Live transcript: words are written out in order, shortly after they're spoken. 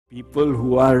People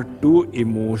who are too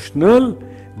emotional,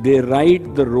 they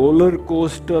ride the roller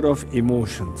coaster of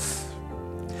emotions.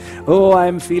 Oh, I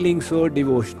am feeling so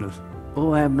devotional.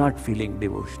 Oh, I am not feeling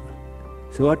devotional.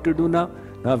 So what to do now?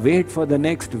 Now wait for the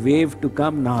next wave to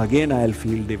come. Now again I'll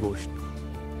feel devotional.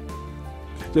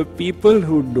 So people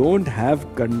who don't have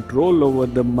control over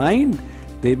the mind,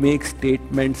 they make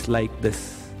statements like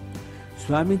this.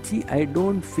 Swamiji, I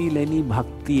don't feel any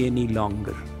bhakti any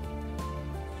longer.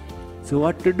 So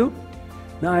what to do?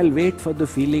 Now I'll wait for the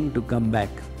feeling to come back.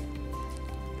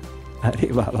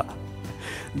 Arey Baba.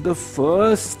 The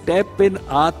first step in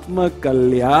Atma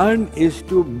Kalyan is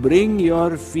to bring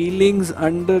your feelings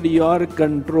under your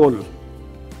control.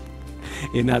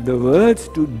 In other words,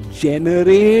 to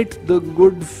generate the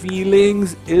good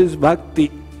feelings is bhakti.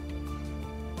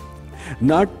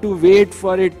 Not to wait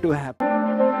for it to happen.